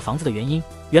拆除这座房子的原因，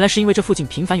原来是因为这附近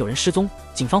频繁有人失踪，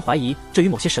警方怀疑这与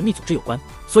某些神秘组织有关，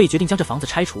所以决定将这房子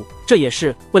拆除，这也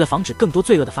是为了防止更多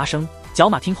罪恶的发生。角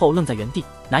马听后愣在原地，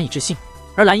难以置信。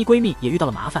而蓝衣闺蜜也遇到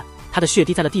了麻烦，她的血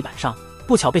滴在了地板上，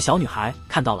不巧被小女孩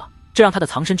看到了，这让她的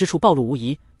藏身之处暴露无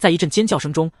遗。在一阵尖叫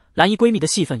声中，蓝衣闺蜜的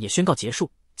戏份也宣告结束。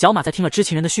角马在听了知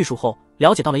情人的叙述后，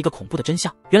了解到了一个恐怖的真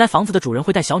相，原来房子的主人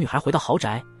会带小女孩回到豪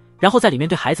宅，然后在里面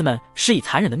对孩子们施以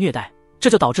残忍的虐待，这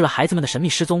就导致了孩子们的神秘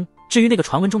失踪。至于那个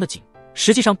传闻中的井，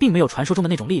实际上并没有传说中的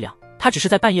那种力量，它只是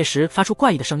在半夜时发出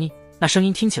怪异的声音，那声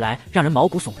音听起来让人毛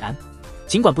骨悚然。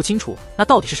尽管不清楚那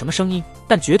到底是什么声音，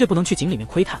但绝对不能去井里面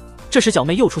窥探。这时角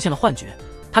妹又出现了幻觉，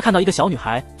她看到一个小女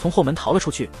孩从后门逃了出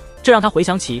去，这让她回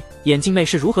想起眼镜妹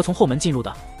是如何从后门进入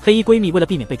的。黑衣闺蜜为了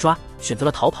避免被抓，选择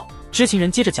了逃跑。知情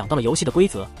人接着讲到了游戏的规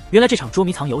则，原来这场捉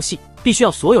迷藏游戏必须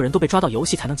要所有人都被抓到游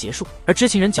戏才能结束，而知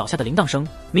情人脚下的铃铛声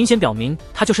明显表明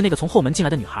她就是那个从后门进来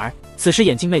的女孩。此时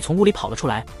眼镜妹从屋里跑了出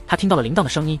来，她听到了铃铛的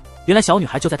声音，原来小女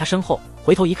孩就在她身后，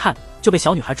回头一看就被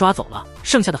小女孩抓走了。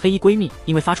剩下的黑衣闺蜜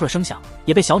因为发出了声响，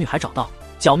也被小女孩找到。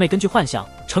角妹根据幻想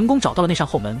成功找到了那扇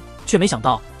后门，却没想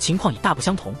到情况已大不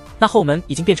相同，那后门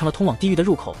已经变成了通往地狱的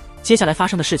入口。接下来发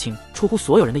生的事情出乎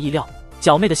所有人的意料，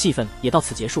角妹的戏份也到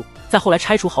此结束。在后来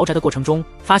拆除豪宅的过程中，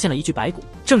发现了一具白骨，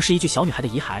正是一具小女孩的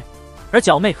遗骸，而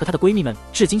角妹和她的闺蜜们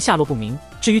至今下落不明。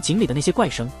至于井里的那些怪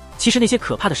声，其实那些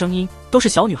可怕的声音都是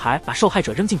小女孩把受害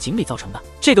者扔进井里造成的。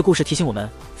这个故事提醒我们，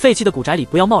废弃的古宅里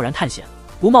不要贸然探险，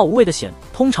不冒无谓的险，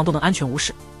通常都能安全无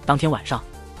事。当天晚上，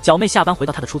角妹下班回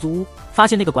到她的出租屋，发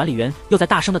现那个管理员又在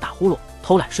大声的打呼噜，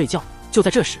偷懒睡觉。就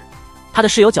在这时，她的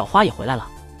室友角花也回来了，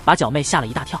把角妹吓了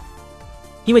一大跳，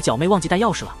因为角妹忘记带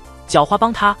钥匙了。角花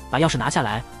帮她把钥匙拿下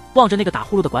来，望着那个打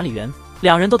呼噜的管理员，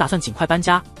两人都打算尽快搬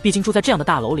家，毕竟住在这样的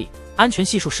大楼里，安全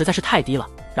系数实在是太低了。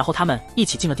然后他们一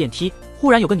起进了电梯，忽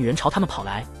然有个女人朝他们跑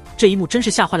来，这一幕真是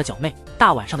吓坏了角妹，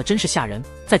大晚上的真是吓人。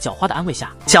在角花的安慰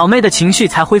下，角妹的情绪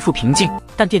才恢复平静，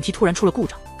但电梯突然出了故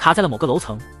障，卡在了某个楼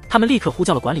层。他们立刻呼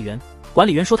叫了管理员，管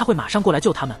理员说他会马上过来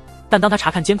救他们，但当他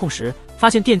查看监控时，发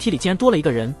现电梯里竟然多了一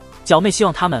个人。角妹希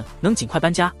望他们能尽快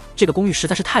搬家，这个公寓实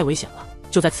在是太危险了。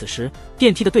就在此时，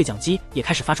电梯的对讲机也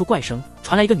开始发出怪声，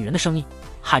传来一个女人的声音，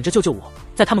喊着救救我。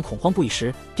在他们恐慌不已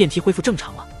时，电梯恢复正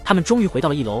常了，他们终于回到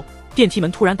了1楼。电梯门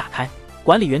突然打开，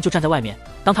管理员就站在外面。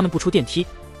当他们不出电梯，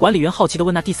管理员好奇地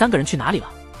问那第3个人去哪里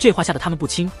了。这话吓得他们不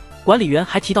轻。管理员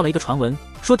还提到了一个传闻，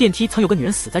说电梯曾有个女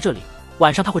人死在这里，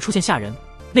晚上她会出现吓人。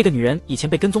那个女人以前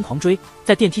被跟踪狂追，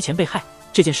在电梯前被害。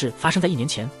这件事发生在1年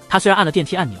前，她虽然按了电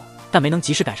梯按钮，但没能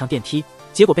及时赶上电梯，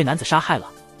结果被男子杀害了。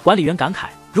管理员感慨，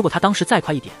如果他当时再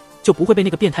快一点，就不会被那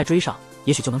个变态追上，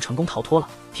也许就能成功逃脱了。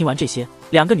听完这些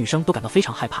，2个女生都感到非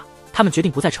常害怕，她们决定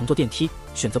不再乘坐电梯，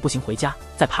选择步行回家。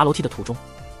在爬楼梯的途中，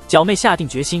角妹下定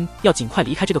决心要尽快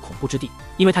离开这个恐怖之地，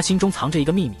因为她心中藏着一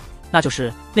个秘密，那就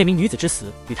是那名女子之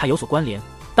死与她有所关联。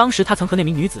当时她曾和那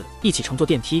名女子一起乘坐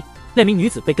电梯，那名女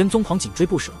子被跟踪狂紧追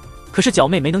不舍，可是角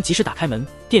妹没能及时打开门，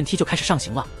电梯就开始上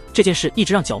行了。这件事一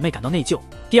直让角妹感到内疚。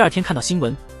第2天看到新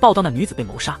闻报道那女子被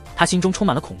谋杀，她心中充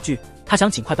满了恐惧，她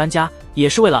想尽快搬家，也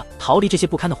是为了逃离这些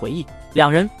不堪的回忆。2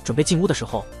人准备进屋的时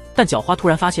候，但角花突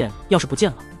然发现钥匙不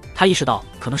见了，她意识到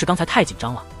可能是刚才太紧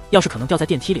张了，钥匙可能掉在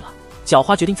电梯里了。角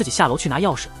花决定自己下楼去拿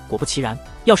钥匙，果不其然，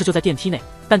钥匙就在电梯内，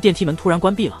但电梯门突然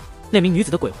关闭了。那名女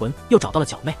子的鬼魂又找到了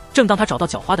角妹。正当她找到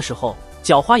角花的时候，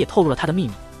角花也透露了她的秘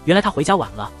密，原来她回家晚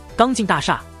了，刚进大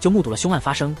厦就目睹了凶案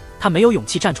发生，她没有勇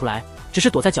气站出来，只是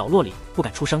躲在角落里不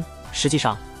敢出声。实际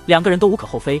上2个人都无可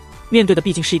厚非，面对的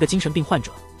毕竟是一个精神病患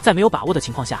者，在没有把握的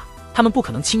情况下，他们不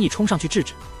可能轻易冲上去制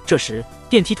止。这时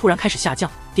电梯突然开始下降，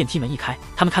电梯门一开，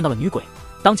他们看到了女鬼。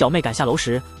当角妹赶下楼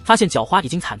时，发现角花已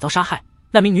经惨遭杀害，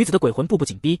那名女子的鬼魂步步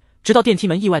紧逼，直到电梯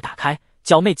门意外打开，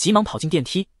角妹急忙跑进电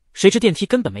梯，谁知电梯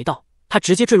根本没到，她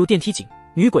直接坠入电梯井。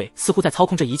女鬼似乎在操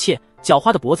控这一切，角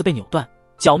花的脖子被扭断，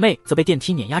角妹则被电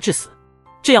梯碾压致死。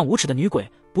这样无耻的女鬼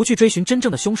不去追寻真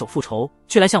正的凶手复仇，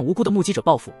却来向无辜的目击者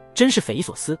报复，真是匪夷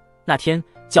所思。那天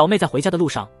角妹在回家的路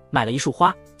上买了一束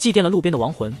花，祭奠了路边的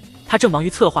亡魂。她正忙于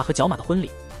策划和角马的婚礼，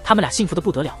他们俩幸福的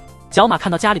不得了。角马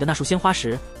看到家里的那束鲜花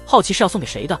时，好奇是要送给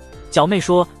谁的。角妹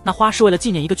说那花是为了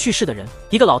纪念一个去世的人，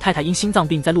一个老太太因心脏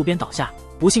病在路边倒下，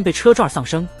不幸被车撞丧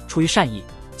生。出于善意，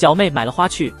角妹买了花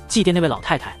去祭奠那位老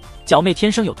太太。角妹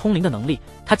天生有通灵的能力，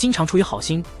她经常出于好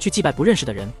心去祭拜不认识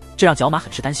的人，这让角马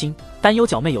很是担心，担忧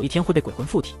角妹有一天会被鬼魂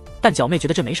附体。但角妹觉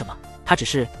得这没什么，她只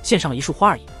是献上了一束花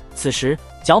而已。此时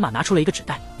角马拿出了一个纸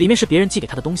袋，里面是别人寄给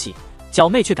她的东西，角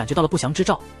妹却感觉到了不祥之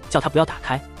兆，叫她不要打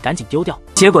开，赶紧丢掉。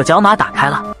结果角马打开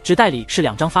了，纸袋里是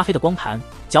2张发黑的光盘。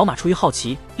角马出于好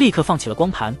奇，立刻放起了光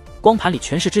盘，光盘里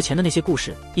全是之前的那些故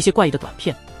事，一些怪异的短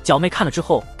片。小妹看了之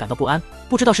后感到不安，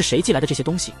不知道是谁寄来的这些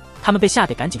东西，他们被吓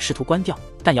得赶紧试图关掉，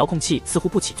但遥控器似乎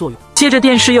不起作用。接着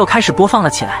电视又开始播放了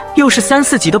起来，又是3、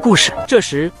4集的故事。这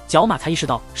时角马才意识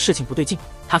到事情不对劲，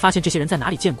他发现这些人在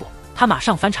哪里见过，他马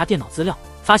上翻查电脑资料，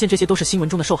发现这些都是新闻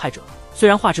中的受害者。虽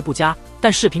然画质不佳，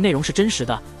但视频内容是真实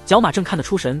的。角马正看得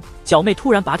出神，小妹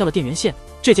突然拔掉了电源线，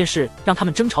这件事让他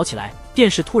们争吵起来，电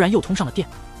视突然又通上了电。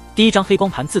第一张黑光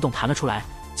盘自动弹了出来，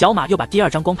角马又把第2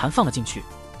张光盘放了进去，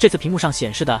这次屏幕上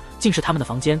显示的竟是他们的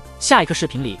房间。下一刻视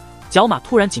频里，角马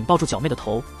突然紧抱住小妹的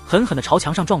头，狠狠地朝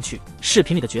墙上撞去，视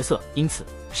频里的角色因此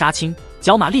杀青。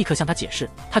角马立刻向他解释，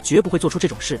他绝不会做出这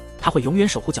种事，他会永远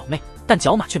守护小妹。但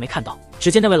角马却没看到，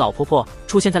只见那位老婆婆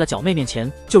出现在了小妹面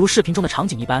前，就如视频中的场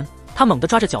景一般，她猛地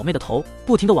抓着小妹的头，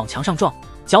不停地往墙上撞，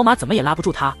角马怎么也拉不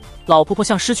住她。老婆婆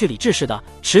像失去理智似的，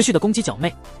持续地攻击小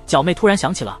妹。小妹突然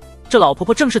想起了，这老婆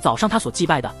婆正是早上她所祭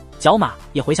拜的。角马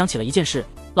也回想起了一件事，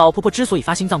老婆婆之所以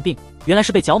发心脏病，原来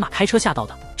是被角马开车吓到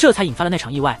的，这才引发了那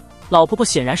场意外。老婆婆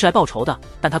显然是来报仇的，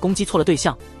但她攻击错了对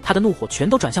象，她的怒火全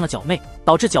都转向了小妹，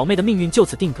导致小妹的命运就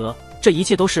此定格。这一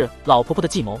切都是老婆婆的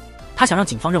计谋，她想让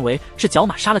警方认为是角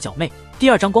马杀了小妹。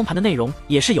第2张光盘的内容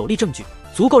也是有力证据，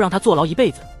足够让她坐牢一辈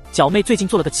子。小妹最近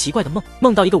做了个奇怪的梦，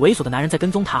梦到一个猥琐的男人在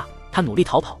跟踪她，她努力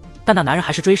逃跑，但那男人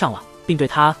还是追上了，并对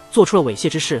她做出了猥亵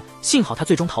之事。幸好她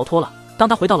最终逃脱了。当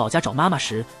她回到老家找妈妈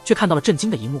时，却看到了震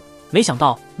惊的一幕，没想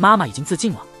到妈妈已经自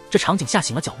尽了。这场景吓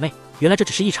醒了小妹，原来这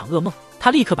只是一场噩梦。她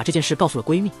立刻把这件事告诉了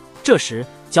闺蜜。这时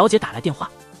角姐打来电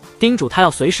话，叮嘱她要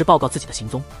随时报告自己的行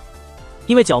踪，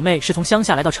因为角妹是从乡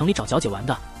下来到城里找角姐玩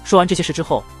的。说完这些事之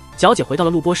后，角姐回到了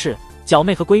录播室，角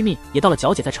妹和闺蜜也到了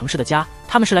角姐在城市的家，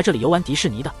她们是来这里游玩迪士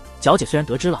尼的。角姐虽然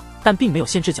得知了，但并没有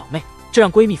限制角妹，这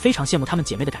让闺蜜非常羡慕她们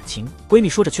姐妹的感情。闺蜜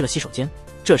说着去了洗手间，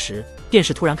这时电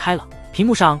视突然开了，屏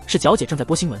幕上是角姐正在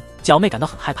播新闻。角妹感到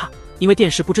很害怕，因为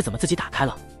电视不知怎么自己打开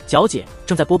了，角姐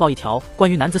正在播报一条关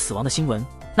于男子死亡的新闻，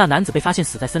那男子被发现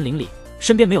死在森林里，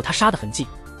身边没有他杀的痕迹。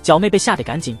角妹被吓得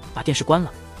赶紧把电视关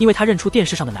了，因为她认出电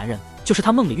视上的男人就是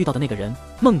她梦里遇到的那个人，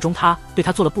梦中他对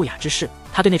她做了不雅之事，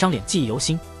她对那张脸记忆犹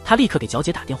新。她立刻给角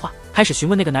姐打电话，开始询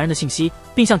问那个男人的信息，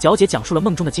并向角姐讲述了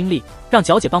梦中的经历，让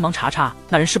角姐帮忙查查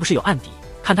那人是不是有案底，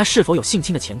看他是否有性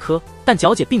侵的前科。但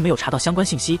角姐并没有查到相关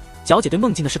信息。角姐对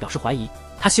梦境的事表示怀疑，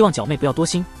她希望角妹不要多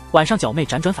心。晚上角妹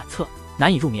辗转反侧，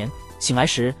难以入眠，醒来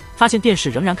时发现电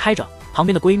视仍然开着，旁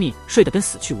边的闺蜜睡得跟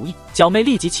死去无异。角妹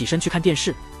立即起身去看电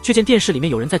视，却见电视里面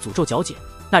有人在诅咒角姐，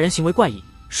那人行为怪异。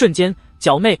瞬间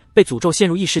角妹被诅咒陷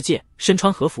入异世界，身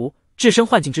穿和服，置身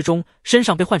幻境之中，身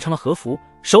上被换成了和服，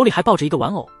手里还抱着一个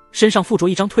玩偶，身上附着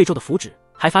一张退皱的符纸，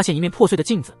还发现一面破碎的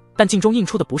镜子，但镜中映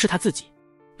出的不是她自己。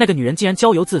那个女人竟然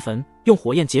焦油自焚，用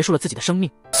火焰结束了自己的生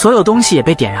命，所有东西也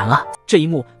被点燃了。这一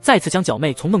幕再次将角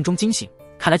妹从梦中惊醒，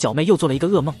看来角妹又做了一个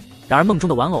噩梦。然而梦中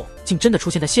的玩偶竟真的出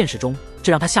现在现实中，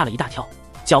这让她吓了一大跳。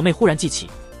角妹忽然记起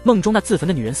梦中那自焚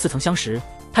的女人似曾相识，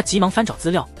她急忙翻找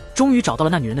资料，终于找到了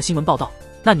那女人的新闻报道。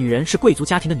那女人是贵族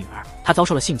家庭的女儿，她遭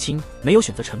受了性侵，没有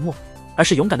选择沉默，而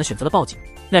是勇敢地选择了报警。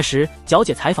那时角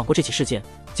姐采访过这起事件，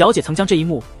角姐曾将这一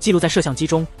幕记录在摄像机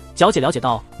中。角姐了解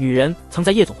到女人曾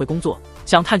在夜总会工作，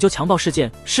想探究强暴事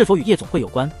件是否与夜总会有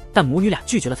关，但母女俩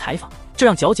拒绝了采访，这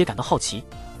让角姐感到好奇。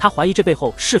她怀疑这背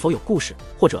后是否有故事，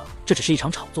或者这只是一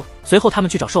场炒作。随后他们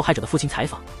去找受害者的父亲采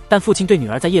访，但父亲对女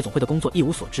儿在夜总会的工作一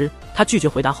无所知，他拒绝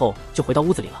回答后就回到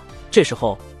屋子里了。这时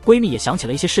候闺蜜也想起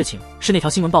了一些事情，是那条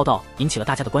新闻报道引起了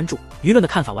大家的关注，舆论的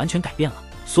看法完全改变了，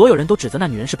所有人都指责那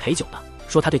女人是陪酒的，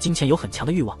说她对金钱有很强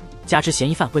的欲望，加之嫌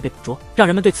疑犯未被捕捉，让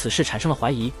人们对此事产生了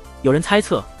怀疑。有人猜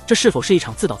测这是否是一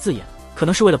场自导自演，可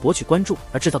能是为了博取关注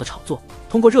而制造的炒作，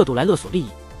通过热度来勒索利益。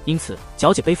因此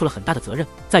角姐背负了很大的责任。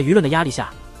在舆论的压力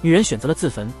下，女人选择了自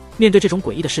焚。面对这种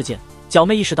诡异的事件，角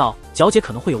妹意识到角姐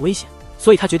可能会有危险，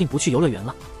所以她决定不去游乐园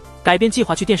了，改变计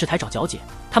划去电视台找角姐。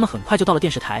他们很快就到了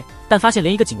电视台，但发现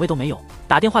连一个警卫都没有，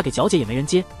打电话给角姐也没人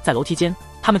接。在楼梯间，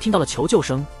他们听到了求救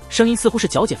声，声音似乎是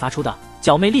角姐发出的。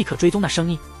角妹立刻追踪那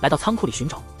声音，来到仓库里寻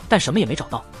找，但什么也没找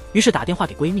到，于是打电话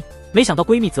给闺蜜，没想到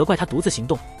闺蜜责怪她独自行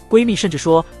动，闺蜜甚至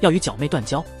说要与角妹断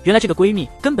交。原来这个闺蜜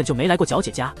根本就没来过角姐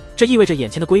家，这意味着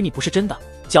眼前的闺蜜不是真的。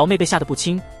角妹被吓得不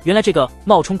轻，原来这个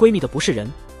冒充闺蜜的不是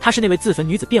人，她是那位自焚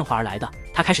女子变化而来的。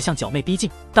她开始向角妹逼近，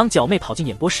当角妹跑进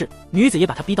演播室，女子也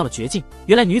把她逼到了绝境。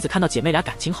原来女子看到姐妹俩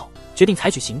感情好，决定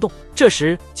采取行动。这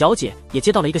时角姐也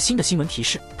接到了一个新的新闻提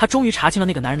示，她终于查清了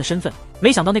那个男人的身份。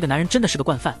没想到那个男人真的是个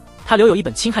惯犯，他留有一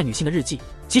本侵害女性的日记，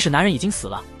即使男人已经死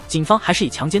了，警方还是以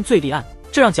强奸罪立案，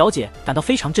这让角姐感到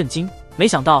非常震惊。没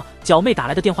想到角妹打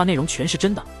来的电话内容全是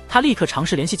真的，她立刻尝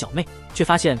试联系角妹，却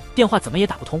发现电话怎么也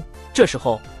打不通。这时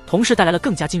候同事带来了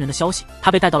更加惊人的消息，她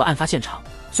被带到了案发现场，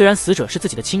虽然死者是自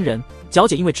己的亲人，角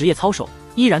姐因为职业操守，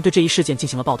依然对这一事件进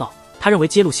行了报道。她认为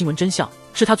揭露新闻真相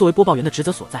是她作为播报员的职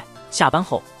责所在。下班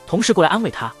后，同事过来安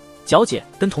慰她，角姐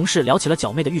跟同事聊起了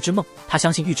角妹的预知梦，她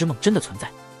相信预知梦真的存在。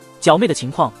角妹的情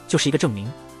况就是一个证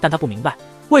明，但她不明白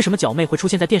为什么角妹会出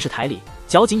现在电视台里。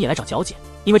角警也来找角姐，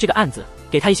因为这个案子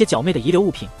给她一些角妹的遗留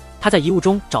物品。他在遗物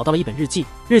中找到了一本日记，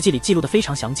日记里记录得非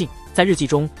常详尽，在日记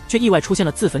中却意外出现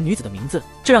了自焚女子的名字，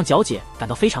这让角姐感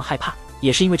到非常害怕。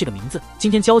也是因为这个名字，今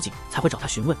天交警才会找他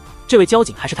询问。这位交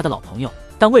警还是他的老朋友，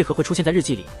但为何会出现在日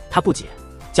记里？他不解。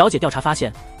角姐调查发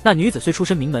现，那女子虽出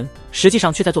身名门，实际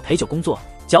上却在做陪酒工作。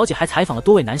角姐还采访了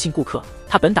多位男性顾客，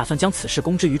她本打算将此事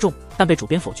公之于众，但被主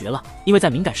编否决了，因为在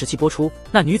敏感时期播出，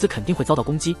那女子肯定会遭到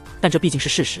攻击。但这毕竟是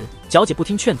事实，角姐不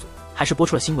听劝阻，还是播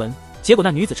出了新闻。结果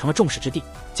那女子成了众矢之的，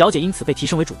角姐因此被提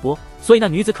升为主播，所以那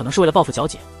女子可能是为了报复角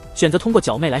姐，选择通过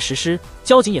角妹来实施。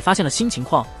交警也发现了新情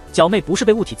况，角妹不是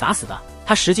被物体砸死的，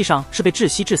她实际上是被窒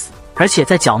息致死，而且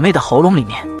在角妹的喉咙里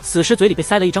面，死时嘴里被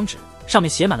塞了一张纸，上面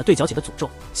写满了对角姐的诅咒。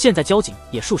现在交警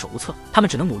也束手无策，他们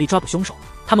只能努力抓捕凶手，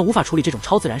他们无法处理这种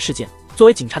超自然事件。作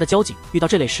为警察的交警遇到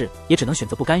这类事也只能选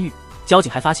择不干预。交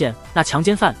警还发现那强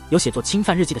奸犯有写作侵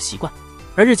犯日记的习惯，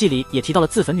而日记里也提到了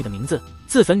自焚女的名字。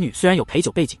自焚女虽然有陪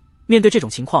酒背景，面对这种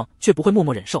情况却不会默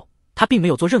默忍受，她并没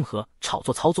有做任何炒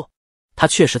作操作，她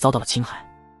确实遭到了侵害。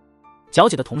角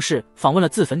姐的同事访问了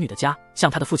自焚女的家，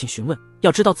向她的父亲询问，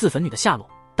要知道自焚女的下落，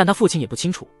但她父亲也不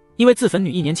清楚，因为自焚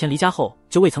女1年前离家后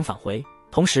就未曾返回，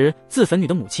同时自焚女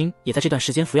的母亲也在这段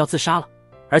时间服药自杀了，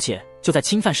而且就在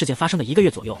侵犯事件发生的1个月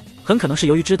左右，很可能是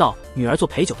由于知道女儿做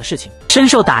陪酒的事情，深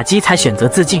受打击才选择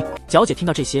自尽。角姐听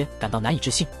到这些感到难以置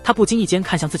信，她不经意间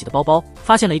看向自己的包包，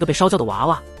发现了一个被烧焦的娃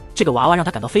娃，这个娃娃让她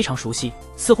感到非常熟悉，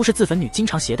似乎是自焚女经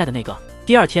常携带的那个。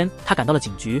第二天，她赶到了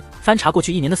警局，翻查过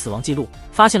去1年的死亡记录，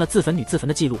发现了自焚女自焚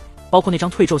的记录，包括那张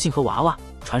退咒信和娃娃。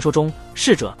传说中，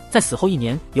逝者在死后1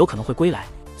年有可能会归来，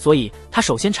所以她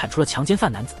首先铲除了强奸犯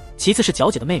男子，其次是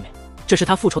角姐的妹妹，这是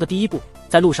她复仇的第一步。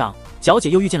在路上，角姐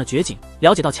又遇见了绝警，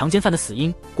了解到强奸犯的死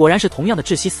因果然是同样的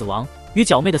窒息死亡，与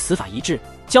角妹的死法一致。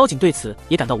交警对此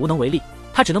也感到无能为力，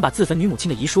他只能把自焚女母亲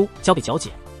的遗书交给角姐。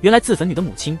原来自焚女的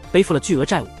母亲背负了巨额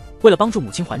债务，为了帮助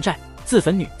母亲还债，自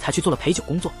焚女才去做了陪酒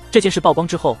工作。这件事曝光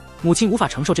之后，母亲无法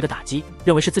承受这个打击，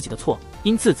认为是自己的错，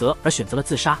因自责而选择了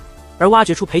自杀。而挖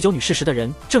掘出陪酒女事实的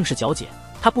人正是角姐，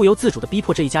她不由自主地逼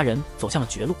迫这一家人走向了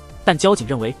绝路。但交警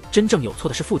认为真正有错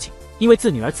的是父亲，因为自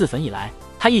女儿自焚以来，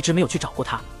他一直没有去找过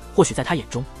她，或许在他眼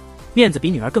中，面子比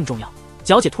女儿更重要。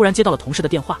角姐突然接到了同事的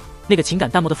电话，那个情感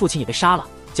淡漠的父亲也被杀了。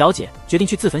角姐决定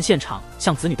去自焚现场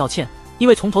向子女道歉，因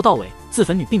为从头到尾自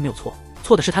焚女并没有错，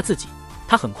错的是她自己。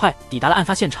她很快抵达了案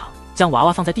发现场，将娃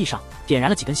娃放在地上，点燃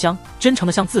了几根香，真诚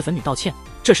地向自焚女道歉。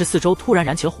这时四周突然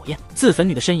燃起了火焰，自焚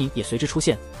女的身影也随之出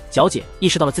现。角姐意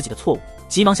识到了自己的错误，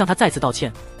急忙向她再次道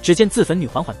歉。只见自焚女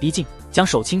缓缓逼近，将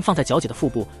手轻放在角姐的腹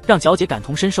部，让角姐感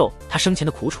同身受她生前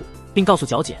的苦楚，并告诉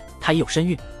角姐她已有身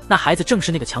孕，那孩子正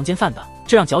是那个强奸犯的。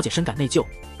这让角姐深感内疚，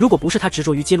如果不是她执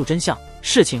着于揭露真相，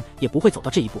事情也不会走到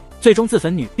这一步。最终自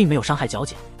焚女并没有伤害角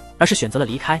姐，而是选择了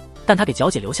离开，但她给角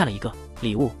姐留下了一个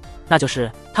礼物，那就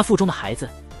是她腹中的孩子。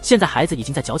现在孩子已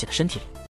经在角姐的身体里。